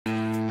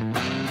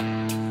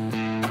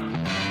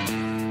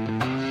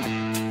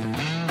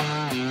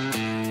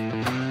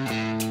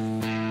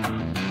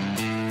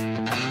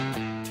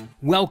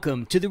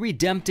Welcome to the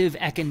Redemptive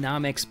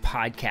Economics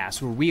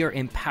Podcast, where we are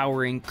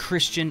empowering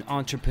Christian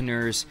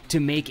entrepreneurs to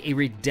make a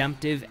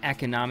redemptive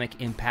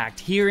economic impact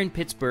here in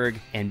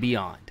Pittsburgh and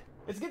beyond.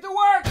 Let's get to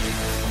work!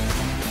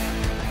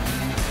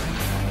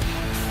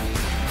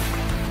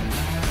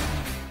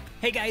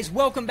 Hey guys,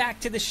 welcome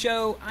back to the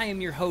show. I am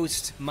your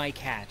host, Mike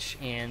Hatch,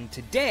 and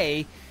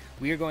today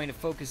we are going to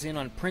focus in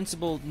on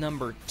principle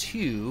number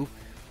 2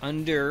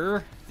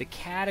 under the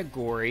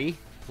category,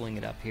 pulling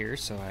it up here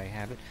so I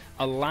have it,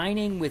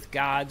 aligning with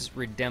God's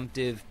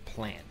redemptive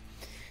plan.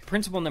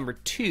 Principle number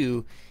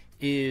 2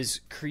 is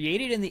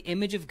created in the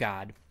image of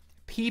God.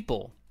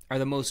 People are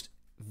the most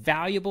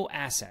valuable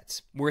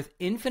assets, worth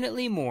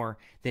infinitely more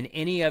than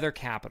any other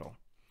capital.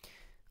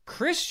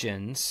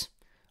 Christians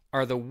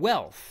are the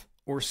wealth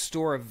or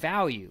store of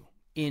value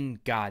in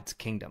God's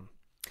kingdom.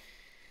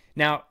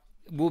 Now,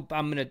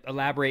 I'm going to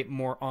elaborate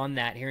more on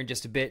that here in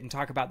just a bit and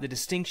talk about the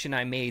distinction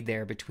I made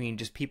there between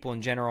just people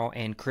in general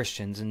and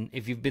Christians. And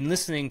if you've been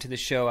listening to the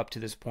show up to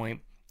this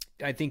point,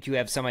 I think you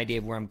have some idea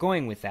of where I'm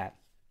going with that.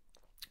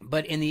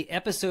 But in the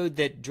episode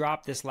that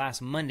dropped this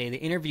last Monday, the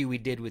interview we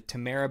did with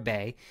Tamara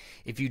Bay,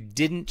 if you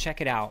didn't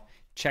check it out,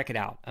 check it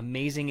out.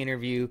 Amazing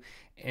interview,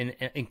 an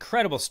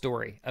incredible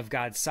story of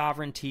God's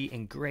sovereignty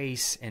and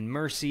grace and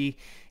mercy,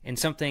 and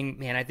something,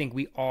 man, I think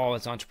we all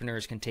as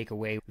entrepreneurs can take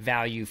away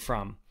value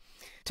from.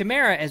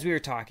 Tamara, as we were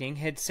talking,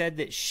 had said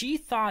that she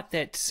thought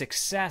that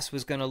success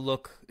was going to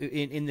look,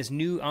 in this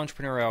new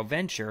entrepreneurial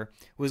venture,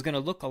 was going to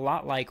look a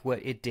lot like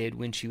what it did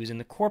when she was in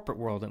the corporate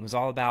world. It was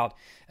all about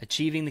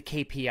achieving the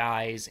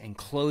KPIs and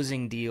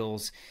closing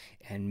deals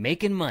and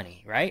making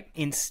money, right?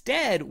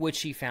 Instead, what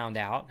she found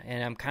out,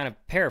 and I'm kind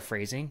of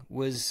paraphrasing,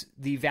 was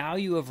the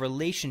value of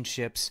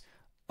relationships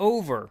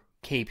over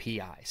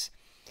KPIs.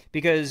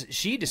 Because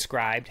she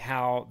described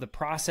how the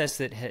process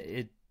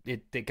that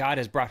that God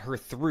has brought her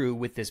through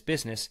with this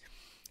business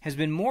has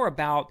been more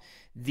about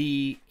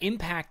the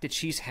impact that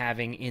she's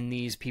having in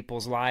these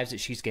people's lives that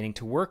she's getting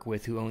to work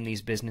with who own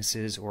these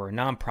businesses or are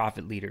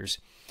nonprofit leaders,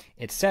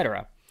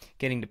 etc.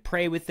 Getting to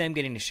pray with them,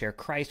 getting to share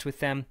Christ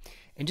with them,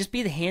 and just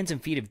be the hands and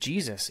feet of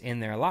Jesus in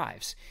their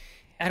lives.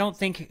 I don't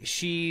think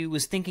she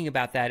was thinking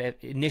about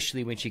that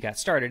initially when she got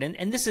started.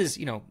 And this is,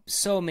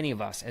 so many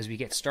of us as we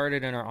get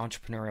started in our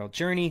entrepreneurial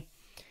journey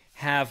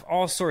have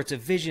all sorts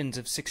of visions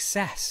of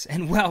success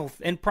and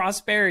wealth and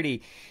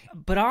prosperity.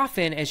 But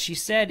often, as she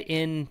said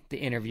in the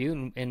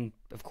interview, and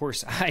of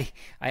course I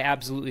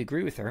absolutely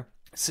agree with her,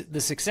 the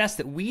success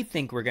that we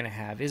think we're going to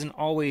have isn't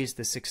always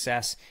the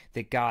success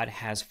that God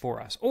has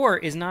for us, or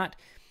is not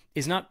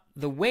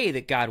the way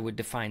that God would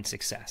define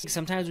success.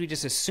 Sometimes we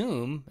just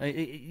assume,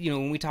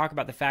 when we talk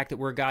about the fact that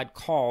where God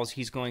calls,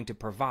 he's going to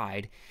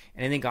provide.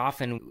 And I think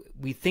often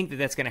we think that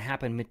that's going to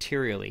happen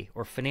materially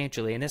or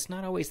financially, and that's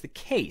not always the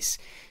case.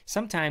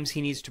 Sometimes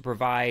he needs to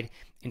provide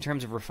in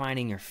terms of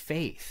refining your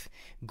faith,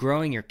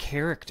 growing your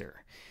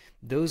character.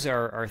 Those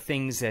are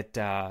things that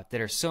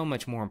are so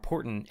much more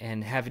important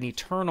and have an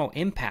eternal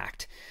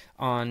impact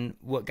on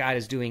what God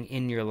is doing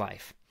in your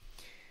life.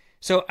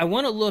 So I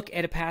want to look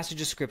at a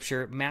passage of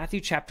Scripture, Matthew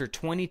chapter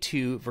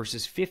 22,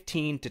 verses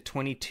 15 to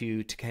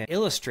 22, to kind of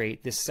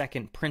illustrate this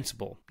second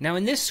principle. Now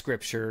in this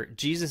Scripture,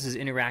 Jesus is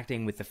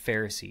interacting with the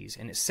Pharisees,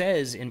 and it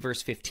says in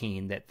verse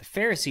 15 that the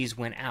Pharisees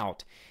went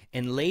out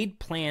and laid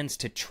plans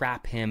to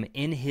trap him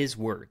in his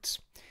words.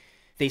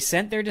 They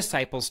sent their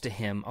disciples to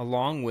him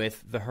along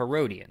with the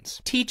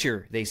Herodians.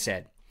 "Teacher," they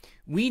said,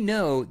 "we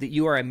know that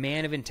you are a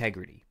man of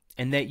integrity,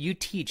 and that you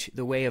teach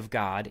the way of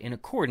God in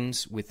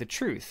accordance with the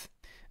truth."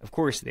 Of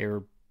course,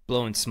 they're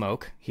blowing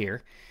smoke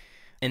here.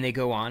 And they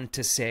go on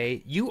to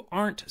say, "You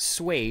aren't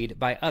swayed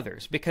by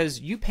others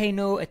because you pay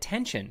no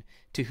attention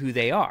to who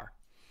they are."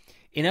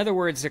 In other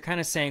words, they're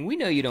kind of saying, we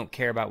know you don't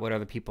care about what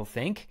other people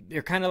think.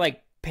 They're kind of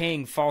like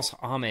paying false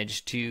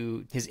homage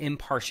to his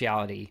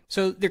impartiality.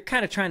 So they're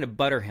kind of trying to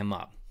butter him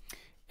up.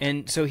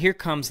 And so here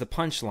comes the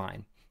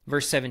punchline.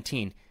 Verse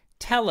 17,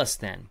 "Tell us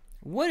then,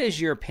 what is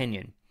your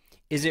opinion?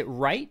 Is it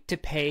right to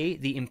pay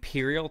the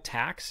imperial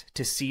tax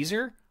to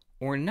Caesar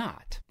or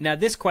not?" Now,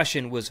 this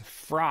question was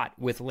fraught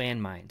with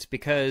landmines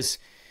because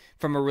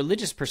from a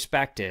religious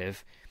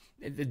perspective,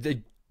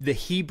 the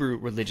Hebrew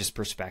religious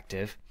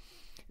perspective,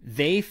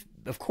 they,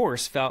 of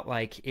course, felt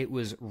like it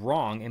was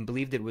wrong and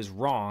believed it was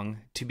wrong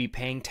to be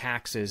paying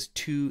taxes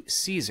to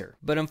Caesar.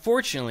 But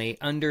unfortunately,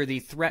 under the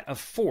threat of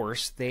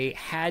force, they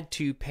had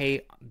to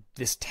pay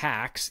this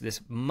tax,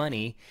 this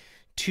money,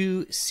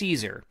 to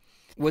Caesar.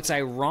 What's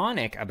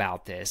ironic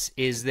about this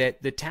is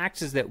that the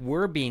taxes that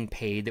were being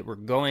paid, that were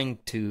going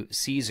to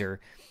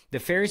Caesar, the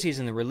Pharisees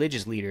and the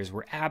religious leaders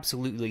were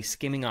absolutely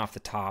skimming off the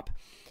top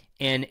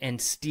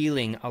and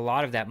stealing a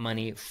lot of that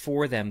money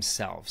for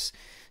themselves.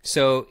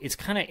 So it's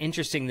kind of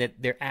interesting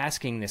that they're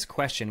asking this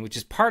question, which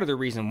is part of the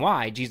reason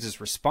why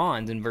Jesus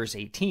responds in verse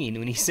 18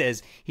 when he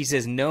says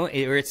no,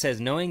 or it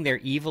says, knowing their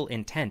evil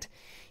intent,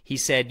 he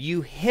said,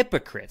 "You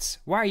hypocrites,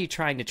 why are you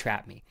trying to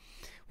trap me?"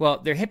 Well,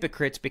 they're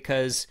hypocrites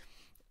because,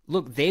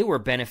 look, they were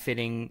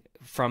benefiting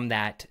from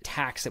that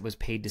tax that was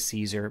paid to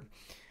Caesar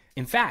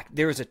In fact,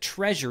 there was a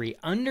treasury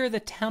under the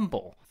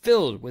temple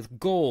filled with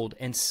gold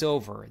and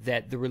silver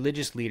that the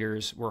religious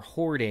leaders were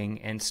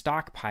hoarding and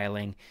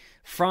stockpiling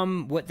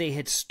from what they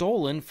had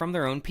stolen from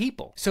their own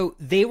people. So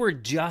they were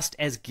just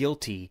as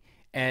guilty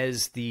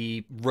as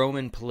the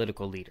Roman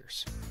political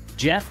leaders.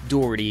 Jeff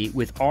Doherty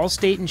with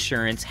Allstate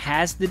Insurance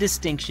has the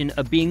distinction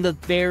of being the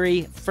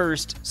very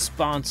first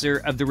sponsor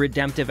of the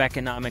Redemptive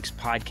Economics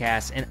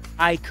podcast, and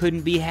I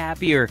couldn't be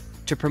happier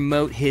to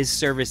promote his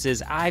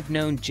services. I've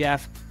known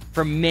Jeff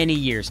for many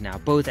years now,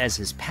 both as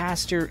his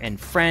pastor and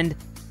friend,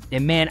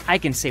 and man, I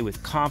can say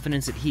with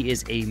confidence that he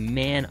is a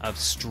man of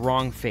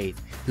strong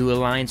faith who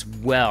aligns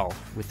well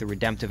with the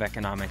Redemptive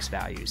Economics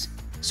values.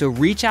 So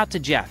reach out to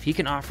Jeff. He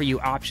can offer you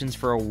options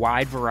for a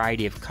wide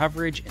variety of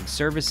coverage and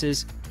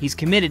services. He's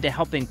committed to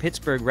helping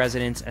Pittsburgh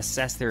residents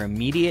assess their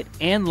immediate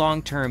and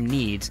long-term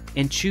needs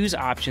and choose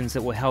options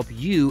that will help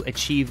you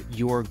achieve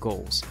your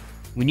goals.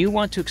 When you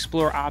want to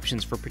explore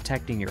options for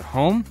protecting your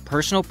home,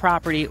 personal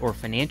property, or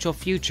financial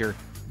future,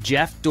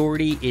 Jeff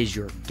Doherty is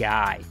your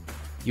guy.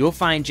 You'll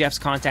find Jeff's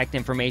contact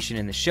information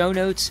in the show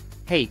notes.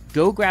 Hey,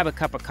 go grab a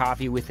cup of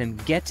coffee with him,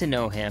 get to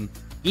know him,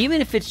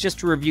 even if it's just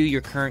to review your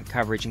current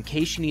coverage in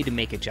case you need to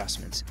make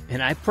adjustments.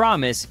 And I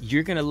promise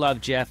you're going to love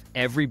Jeff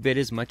every bit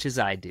as much as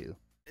I do.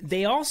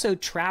 They also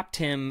trapped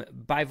him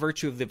by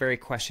virtue of the very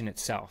question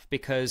itself,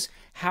 because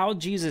how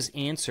Jesus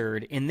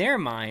answered, in their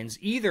minds,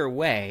 either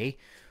way,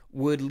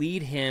 would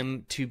lead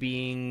him to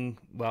being,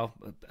 well,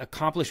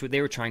 accomplish what they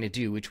were trying to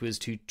do, which was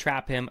to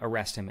trap him,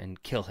 arrest him,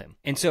 and kill him.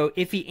 And so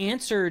if he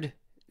answered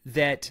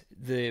that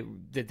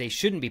they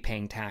shouldn't be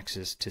paying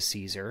taxes to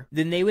Caesar,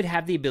 then they would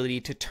have the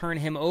ability to turn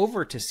him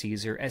over to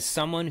Caesar as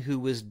someone who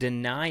was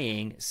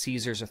denying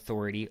Caesar's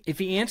authority. If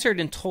he answered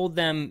and told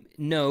them,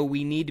 no,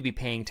 we need to be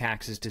paying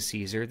taxes to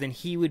Caesar, then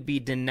he would be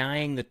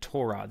denying the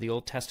Torah, the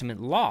Old Testament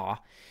law,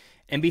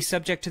 and be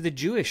subject to the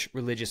Jewish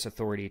religious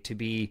authority to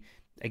be,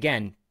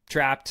 again,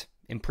 trapped,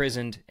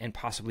 imprisoned, and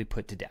possibly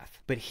put to death.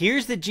 But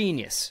here's the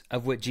genius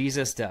of what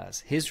Jesus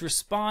does. His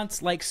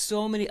response, like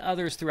so many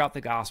others throughout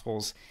the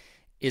Gospels,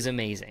 is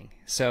amazing.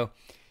 So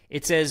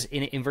it says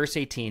in verse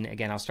 18,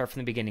 again, I'll start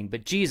from the beginning,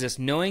 but Jesus,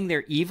 knowing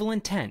their evil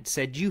intent,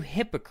 said, "You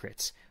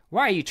hypocrites,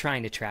 why are you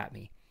trying to trap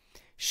me?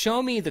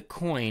 Show me the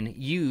coin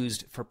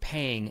used for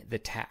paying the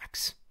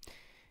tax."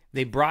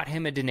 They brought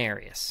him a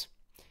denarius,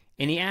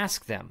 and he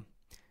asked them,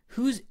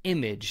 "Whose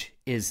image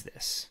is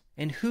this,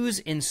 and whose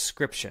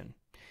inscription?"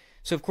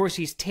 So, of course,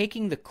 he's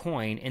taking the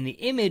coin, and the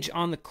image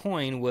on the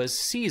coin was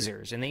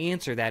Caesar's, and they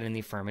answer that in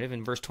the affirmative.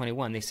 In verse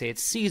 21, they say,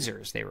 "It's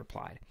Caesar's," they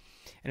replied.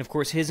 And, of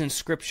course, his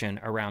inscription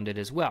around it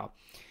as well.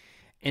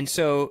 And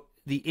so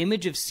the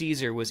image of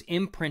Caesar was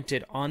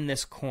imprinted on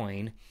this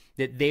coin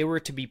that they were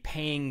to be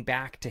paying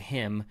back to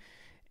him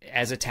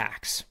as a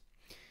tax.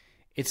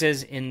 It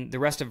says in the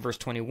rest of verse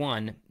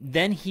 21,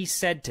 "Then he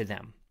said to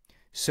them,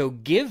 'So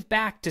give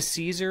back to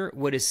Caesar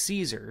what is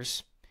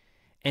Caesar's,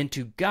 and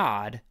to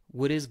God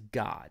what is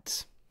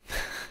God's.'"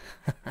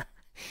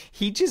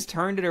 He just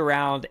turned it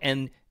around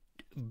and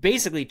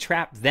basically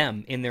trapped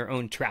them in their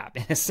own trap,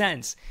 in a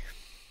sense.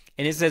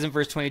 And it says in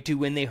verse 22,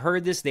 when they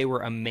heard this, they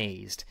were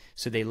amazed.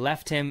 So they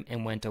left him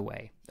and went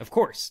away. Of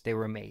course, they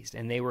were amazed,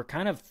 and they were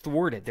kind of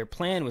thwarted. Their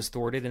plan was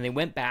thwarted, and they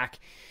went back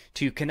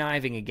to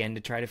conniving again to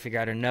try to figure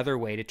out another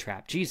way to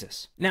trap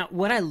Jesus. Now,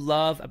 what I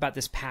love about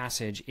this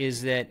passage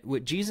is that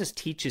what Jesus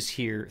teaches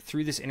here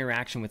through this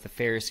interaction with the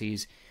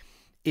Pharisees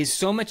is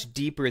so much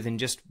deeper than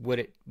just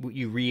what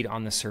you read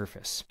on the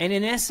surface. And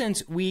in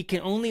essence, we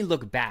can only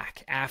look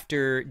back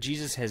after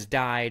Jesus has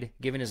died,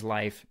 given his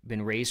life,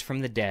 been raised from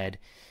the dead,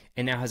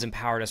 and now has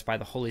empowered us by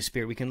the Holy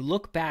Spirit. We can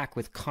look back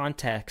with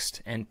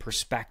context and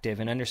perspective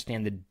and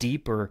understand the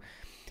deeper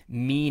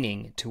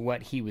meaning to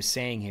what he was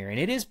saying here. And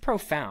it is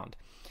profound.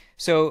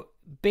 So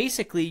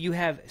basically, you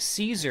have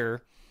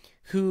Caesar,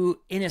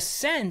 who in a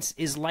sense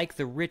is like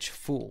the rich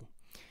fool,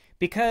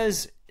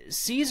 because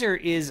Caesar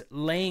is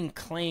laying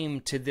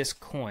claim to this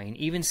coin,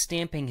 even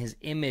stamping his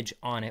image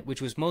on it,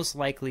 which was most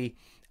likely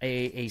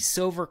a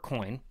silver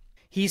coin.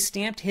 He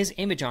stamped his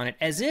image on it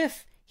as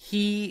if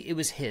it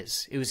was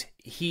his.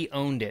 He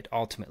owned it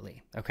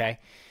ultimately, okay?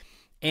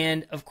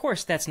 And of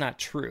course, that's not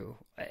true.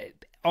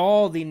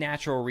 All the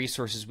natural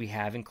resources we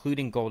have,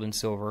 including gold and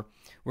silver,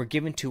 were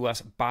given to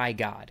us by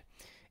God.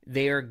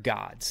 They are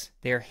God's.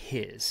 They are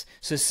his.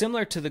 So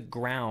similar to the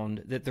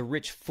ground that the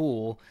rich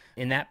fool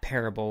in that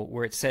parable,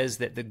 where it says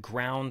that the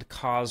ground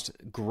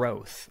caused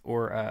growth,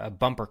 or a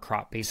bumper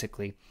crop,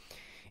 basically.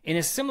 In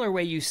a similar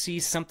way, you see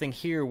something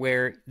here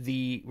where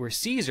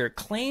Caesar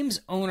claims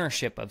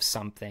ownership of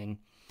something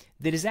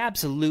that is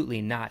absolutely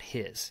not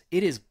his.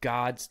 It is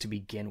God's to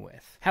begin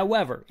with.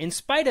 However, in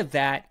spite of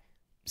that,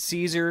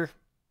 Caesar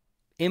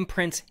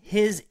imprints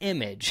his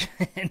image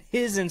and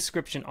his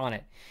inscription on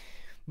it.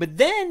 But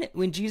then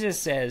when Jesus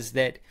says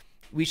that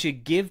we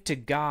should give to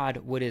God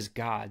what is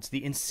God's,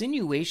 the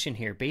insinuation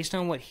here, based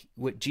on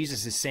what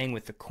Jesus is saying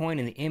with the coin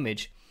and the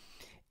image,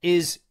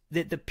 is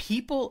that the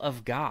people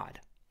of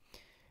God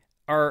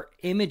are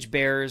image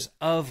bearers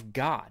of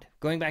God.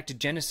 Going back to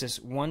Genesis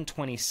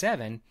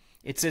 1:27,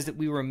 it says that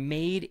we were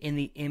made in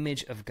the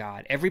image of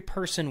God. Every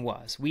person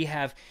was. We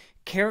have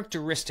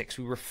characteristics.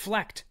 We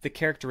reflect the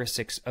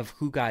characteristics of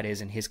who God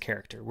is and his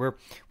character.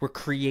 We're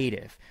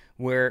creative.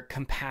 We're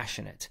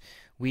compassionate.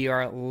 We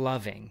are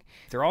loving.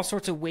 There are all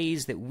sorts of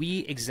ways that we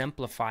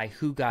exemplify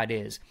who God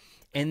is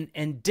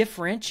and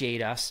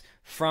differentiate us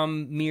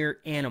from mere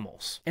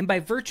animals. And by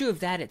virtue of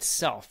that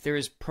itself, there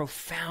is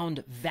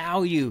profound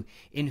value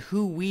in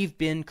who we've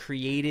been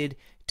created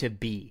to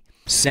be.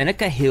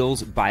 Seneca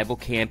Hills Bible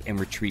Camp and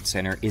Retreat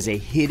Center is a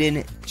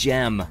hidden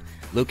gem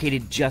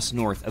located just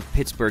north of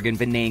Pittsburgh in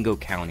Venango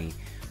County.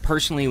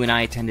 Personally, when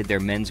I attended their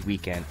men's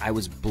weekend, I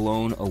was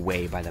blown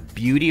away by the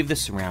beauty of the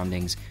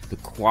surroundings, the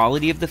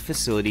quality of the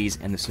facilities,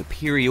 and the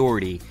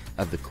superiority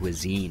of the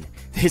cuisine.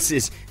 This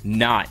is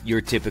not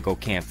your typical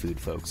camp food,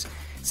 folks.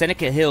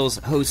 Seneca Hills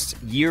hosts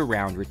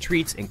year-round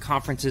retreats and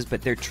conferences,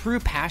 but their true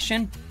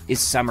passion is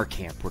summer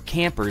camp, where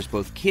campers,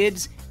 both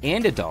kids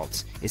and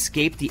adults,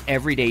 escape the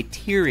everyday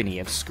tyranny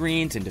of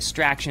screens and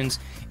distractions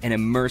and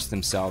immerse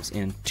themselves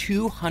in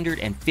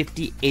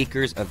 250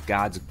 acres of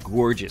God's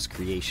gorgeous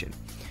creation.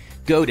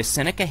 Go to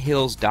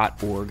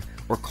SenecaHills.org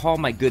or call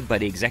my good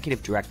buddy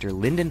Executive Director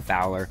Lyndon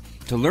Fowler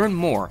to learn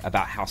more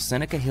about how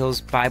Seneca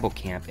Hills Bible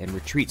Camp and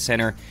Retreat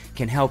Center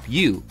can help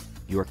you,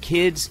 your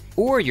kids,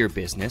 or your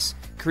business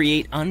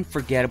create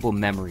unforgettable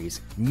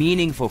memories,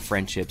 meaningful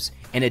friendships,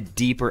 and a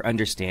deeper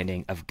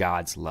understanding of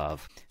God's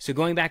love. So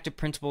going back to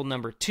principle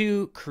number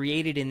 2,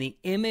 created in the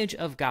image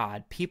of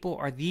God, people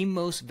are the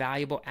most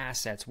valuable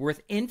assets, worth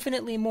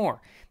infinitely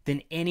more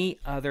than any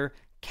other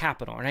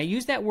capital. And I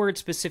use that word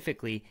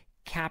specifically,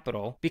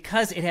 capital,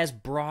 because it has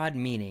broad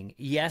meaning.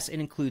 Yes, it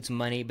includes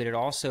money, but it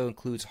also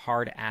includes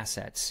hard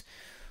assets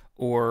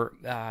or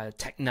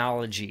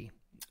technology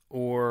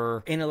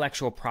or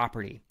intellectual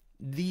property.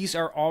 These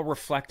are all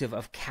reflective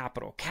of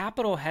capital.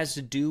 Capital has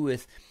to do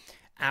with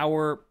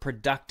our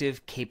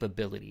productive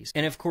capabilities.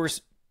 And of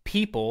course,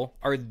 people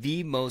are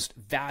the most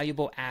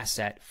valuable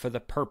asset for the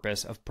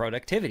purpose of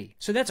productivity.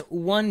 So that's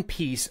one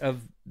piece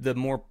of the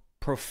more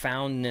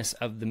profoundness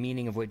of the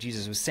meaning of what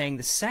Jesus was saying.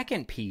 The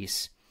second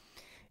piece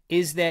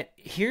is that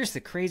here's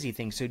the crazy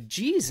thing. So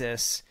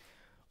Jesus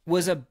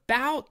was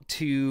about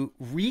to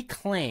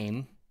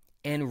reclaim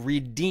and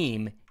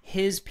redeem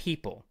his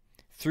people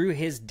through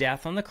his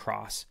death on the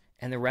cross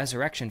and the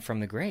resurrection from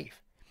the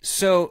grave.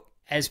 So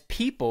as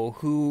people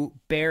who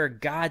bear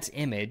God's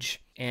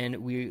image, and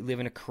we live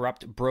in a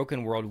corrupt,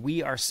 broken world,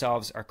 we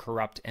ourselves are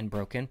corrupt and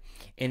broken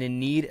and in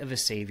need of a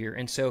Savior.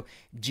 And so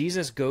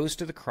Jesus goes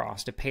to the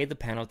cross to pay the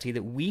penalty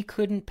that we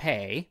couldn't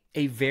pay,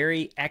 a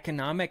very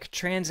economic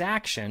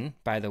transaction,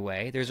 by the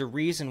way. There's a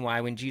reason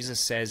why when Jesus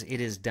says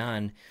it is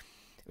done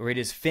or it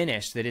is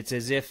finished, that it's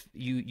as if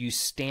you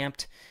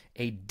stamped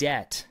a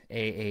debt,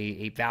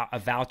 a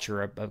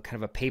voucher, a kind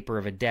of a paper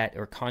of a debt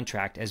or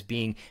contract as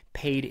being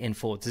paid in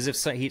full. It's as if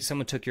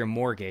someone took your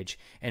mortgage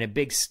and a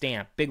big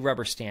stamp, big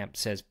rubber stamp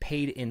says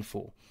paid in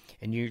full,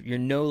 and you're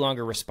no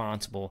longer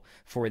responsible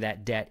for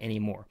that debt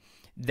anymore.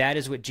 That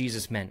is what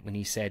Jesus meant when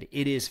he said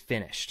it is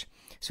finished.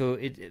 So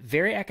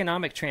very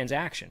economic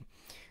transaction.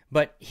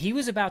 But he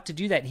was about to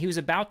do that. He was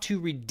about to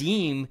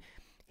redeem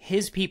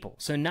his people.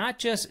 So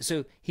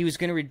he was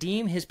going to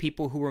redeem his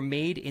people who were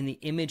made in the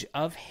image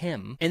of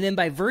him. And then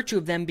by virtue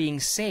of them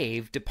being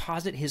saved,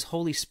 deposit his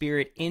Holy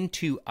Spirit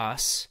into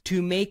us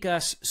to make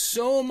us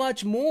so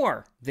much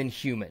more than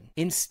human.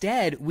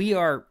 Instead, we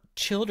are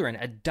children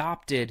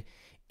adopted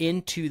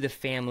into the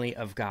family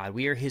of God.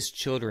 We are his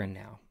children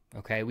now.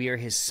 Okay. We are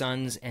his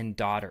sons and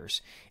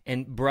daughters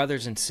and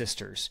brothers and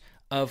sisters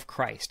of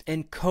Christ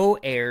and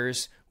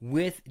co-heirs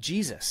with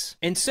Jesus.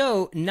 And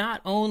so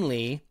not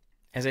only,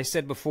 as I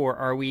said before,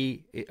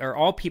 are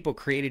all people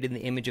created in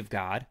the image of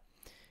God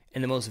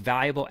and the most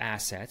valuable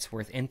assets,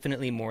 worth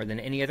infinitely more than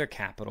any other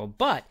capital.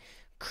 But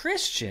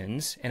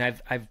Christians, and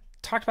I've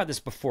talked about this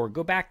before,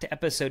 go back to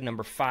episode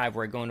number 5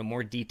 where I go into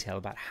more detail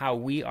about how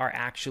we are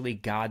actually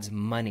God's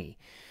money.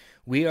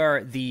 We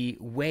are the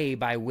way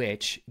by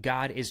which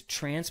God is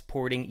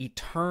transporting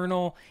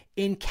eternal,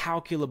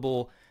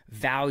 incalculable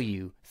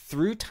value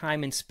through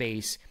time and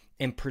space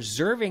and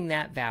preserving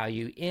that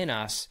value in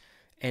us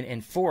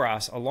and for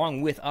us,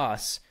 along with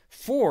us,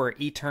 for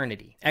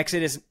eternity.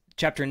 Exodus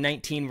chapter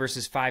 19,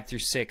 verses 5 through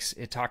 6,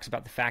 it talks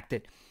about the fact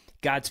that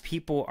God's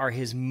people are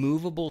his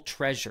movable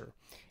treasure.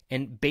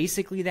 And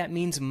basically that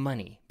means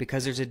money,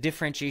 because there's a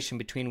differentiation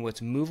between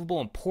what's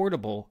movable and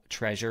portable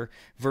treasure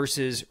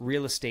versus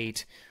real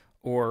estate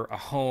or a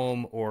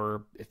home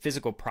or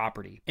physical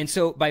property. And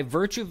so by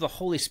virtue of the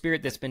Holy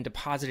Spirit that's been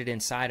deposited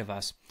inside of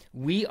us,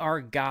 we are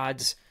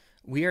God's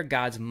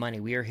money.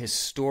 We are his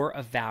store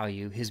of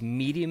value, his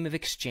medium of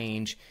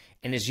exchange,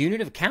 and his unit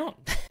of account.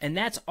 And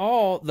that's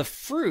all the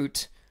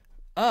fruit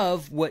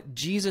of what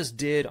Jesus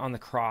did on the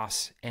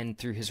cross and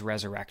through his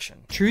resurrection.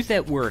 Truth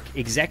at Work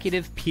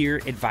executive peer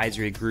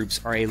advisory groups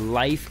are a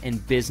life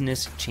and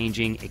business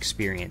changing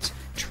experience.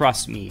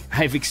 Trust me,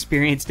 I've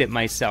experienced it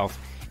myself.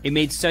 It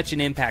made such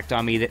an impact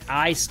on me that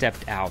I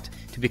stepped out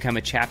to become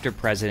a chapter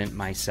president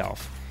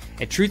myself.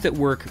 At Truth at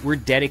Work, we're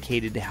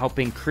dedicated to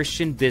helping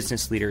Christian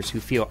business leaders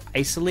who feel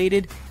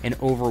isolated and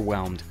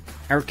overwhelmed.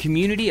 Our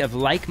community of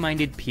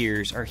like-minded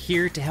peers are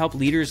here to help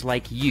leaders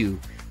like you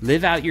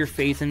live out your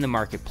faith in the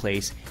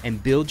marketplace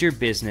and build your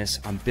business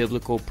on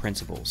biblical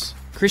principles.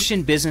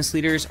 Christian business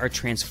leaders are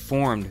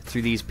transformed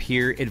through these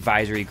peer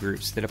advisory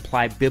groups that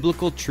apply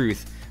biblical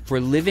truth for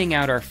living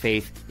out our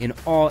faith in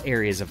all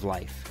areas of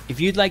life. If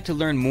you'd like to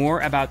learn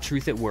more about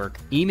Truth at Work,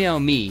 email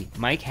me,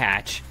 Mike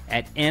Hatch,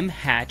 at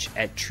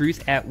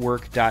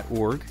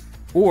mhatch@truthatwork.org,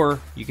 or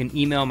you can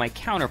email my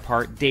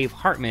counterpart, Dave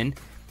Hartman,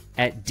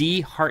 at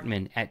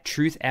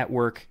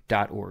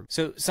dhartman@truthatwork.org.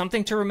 So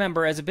something to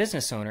remember as a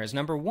business owner is,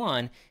 number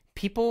one,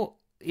 people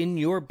in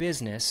your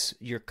business,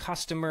 your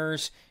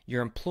customers,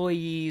 your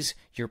employees,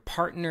 your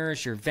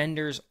partners, your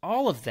vendors,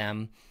 all of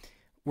them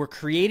were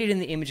created in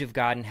the image of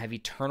God and have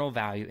eternal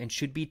value and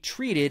should be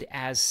treated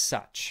as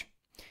such.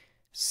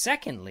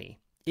 Secondly,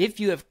 if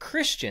you have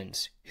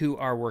Christians who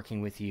are working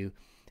with you,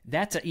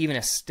 that's even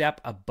a step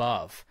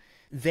above.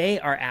 They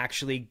are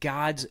actually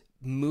God's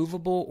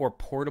movable or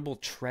portable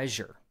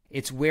treasure.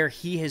 It's where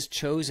He has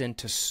chosen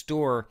to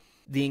store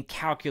the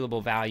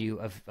incalculable value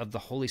of the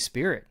Holy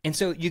Spirit. And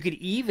so you could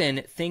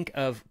even think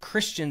of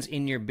Christians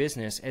in your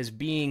business as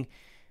being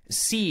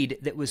seed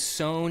that was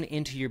sown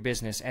into your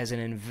business as an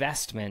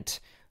investment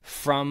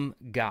from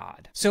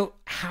God. So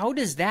how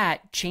does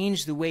that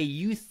change the way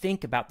you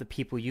think about the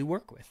people you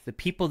work with, the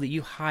people that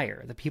you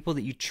hire, the people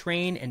that you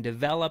train and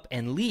develop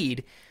and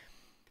lead?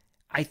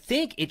 I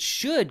think it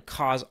should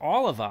cause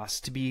all of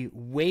us to be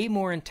way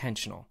more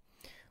intentional,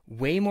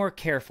 way more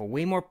careful,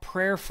 way more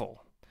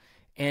prayerful,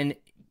 and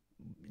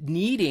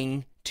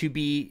needing to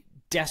be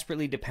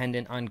desperately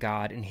dependent on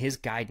God and His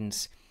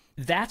guidance.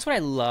 That's what I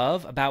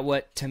love about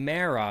what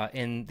Tamara,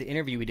 in the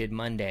interview we did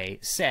Monday,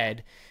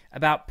 said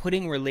about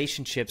putting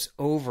relationships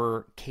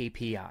over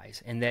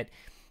KPIs, and that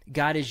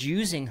God is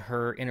using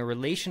her in a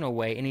relational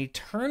way, an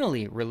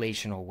eternally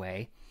relational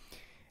way,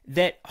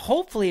 that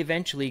hopefully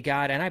eventually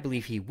God, and I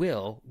believe He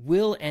will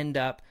end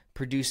up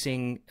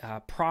producing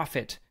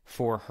profit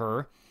for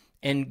her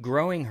and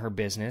growing her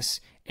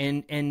business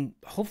and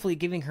hopefully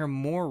giving her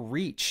more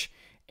reach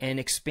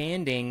and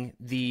expanding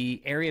the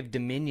area of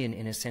dominion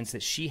in a sense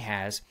that she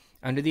has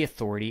under the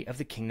authority of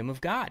the kingdom of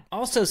God.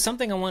 Also,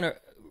 something I want to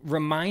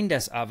remind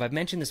us of, I've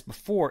mentioned this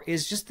before,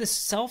 is just the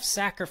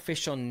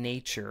self-sacrificial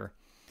nature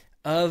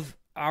of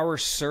our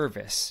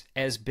service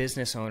as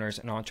business owners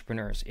and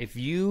entrepreneurs. If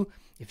you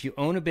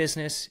own a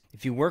business,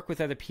 if you work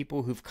with other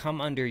people who've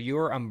come under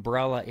your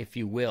umbrella, if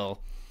you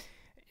will,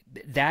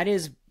 that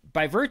is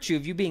by virtue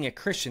of you being a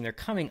Christian, they're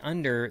coming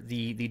under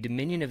the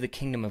dominion of the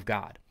kingdom of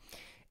God.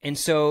 And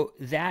so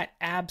that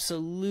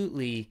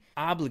absolutely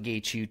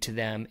obligates you to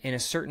them in a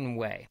certain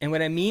way. And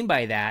what I mean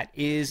by that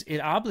is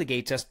it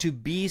obligates us to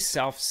be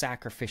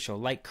self-sacrificial.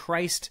 Like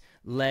Christ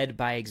led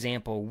by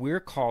example, we're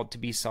called to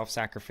be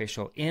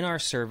self-sacrificial in our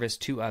service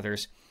to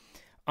others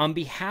on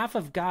behalf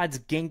of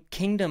God's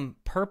kingdom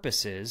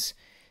purposes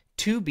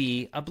to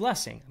be a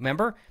blessing.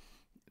 Remember,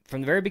 from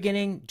the very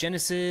beginning,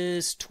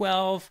 Genesis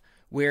 12,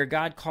 where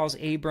God calls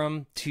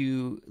Abram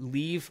to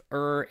leave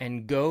Ur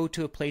and go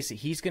to a place that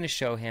He's going to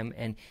show him,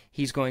 and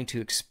He's going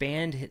to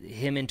expand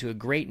him into a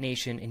great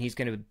nation, and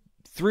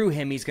through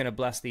him, He's going to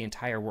bless the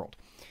entire world.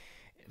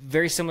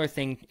 Very similar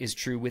thing is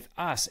true with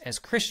us as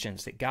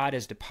Christians, that God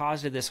has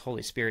deposited this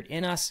Holy Spirit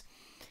in us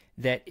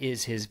that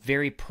is His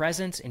very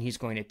presence, and He's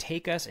going to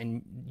take us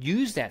and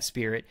use that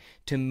Spirit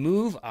to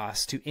move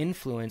us to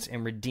influence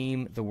and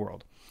redeem the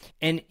world.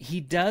 And He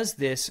does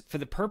this for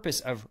the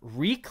purpose of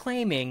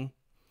reclaiming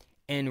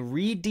and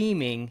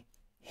redeeming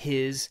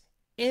His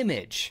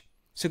image.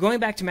 So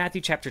going back to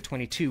Matthew chapter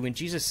 22, when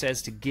Jesus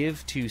says to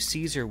give to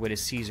Caesar what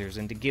is Caesar's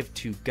and to give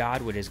to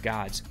God what is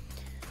God's,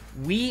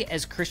 we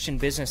as Christian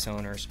business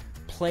owners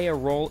play a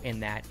role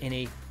in that in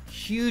a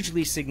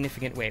hugely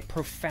significant way,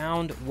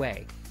 profound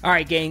way. All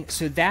right, gang,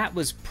 so that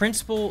was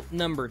principle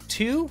number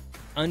 2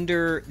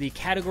 under the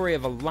category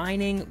of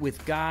aligning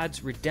with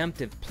God's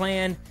redemptive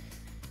plan.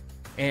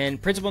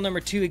 And principle number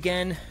 2,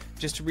 again,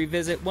 just to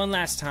revisit one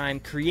last time,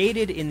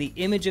 created in the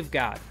image of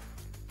God.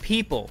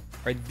 People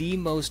are the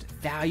most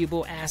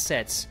valuable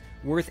assets,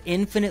 worth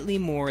infinitely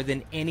more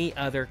than any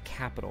other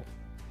capital.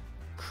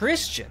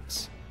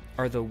 Christians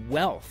are the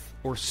wealth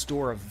or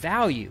store of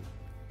value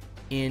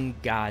in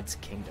God's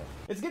kingdom.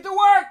 Let's get to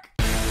work!